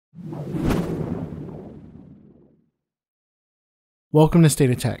Welcome to State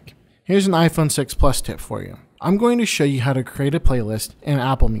of Tech. Here's an iPhone 6 Plus tip for you. I'm going to show you how to create a playlist in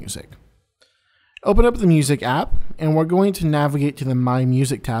Apple Music. Open up the Music app, and we're going to navigate to the My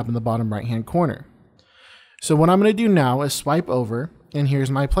Music tab in the bottom right hand corner. So what I'm going to do now is swipe over, and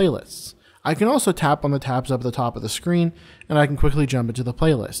here's my playlists. I can also tap on the tabs up at the top of the screen, and I can quickly jump into the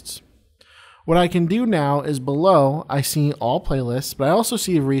playlists. What I can do now is below, I see all playlists, but I also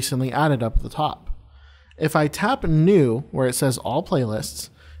see recently added up at the top. If I tap New, where it says All Playlists,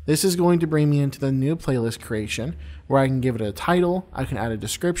 this is going to bring me into the new playlist creation, where I can give it a title, I can add a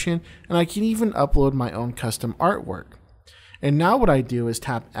description, and I can even upload my own custom artwork. And now what I do is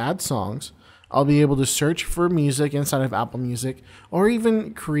tap Add Songs. I'll be able to search for music inside of Apple Music, or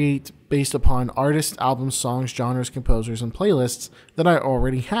even create based upon artists, albums, songs, genres, composers, and playlists that I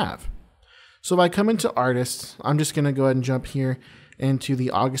already have. So if I come into Artists, I'm just going to go ahead and jump here into the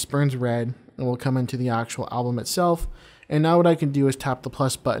August Burns Red, and we'll come into the actual album itself. And now what I can do is tap the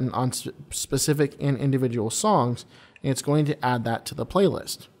plus button on specific and individual songs, and it's going to add that to the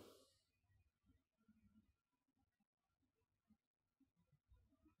playlist.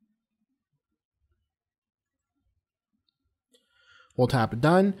 We'll tap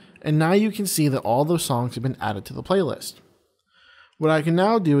Done, and now you can see that all those songs have been added to the playlist. What I can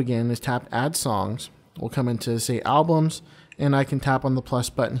now do again is tap Add Songs. We'll come into, say, Albums, and I can tap on the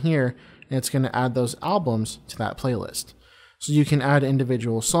plus button here, and it's going to add those albums to that playlist. So you can add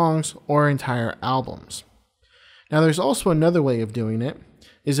individual songs or entire albums. Now there's also another way of doing it,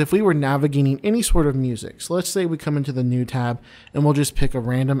 is if we were navigating any sort of music. So let's say we come into the New tab, and we'll just pick a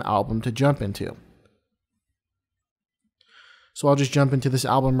random album to jump into. So I'll just jump into this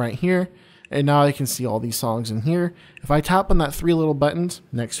album right here, and now I can see all these songs in here. If I tap on that three little buttons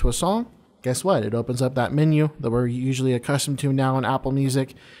next to a song, guess what? It opens up that menu that we're usually accustomed to now in Apple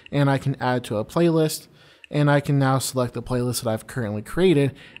Music, and I can add to a playlist, and I can now select the playlist that I've currently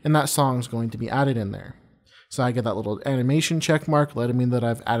created, and that song is going to be added in there. So I get that little animation check mark letting me know that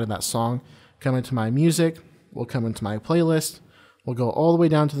I've added that song. Come into my music, we'll come into my playlist, we'll go all the way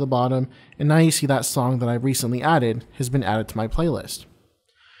down to the bottom, and now you see that song that I've recently added has been added to my playlist.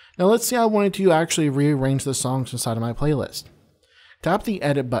 Now let's say I wanted to actually rearrange the songs inside of my playlist. Tap the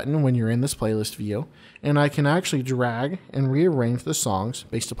edit button when you're in this playlist view, and I can actually drag and rearrange the songs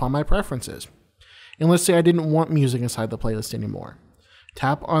based upon my preferences. And let's say I didn't want music inside the playlist anymore.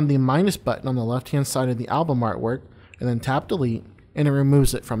 Tap on the minus button on the left hand side of the album artwork, and then tap delete, and it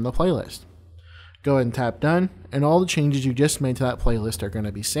removes it from the playlist. Go ahead and tap done, and all the changes you just made to that playlist are going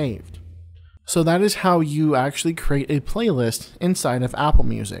to be saved. So that is how you actually create a playlist inside of Apple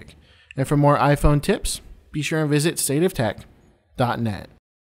Music. And for more iPhone tips, be sure and visit stateoftech.net.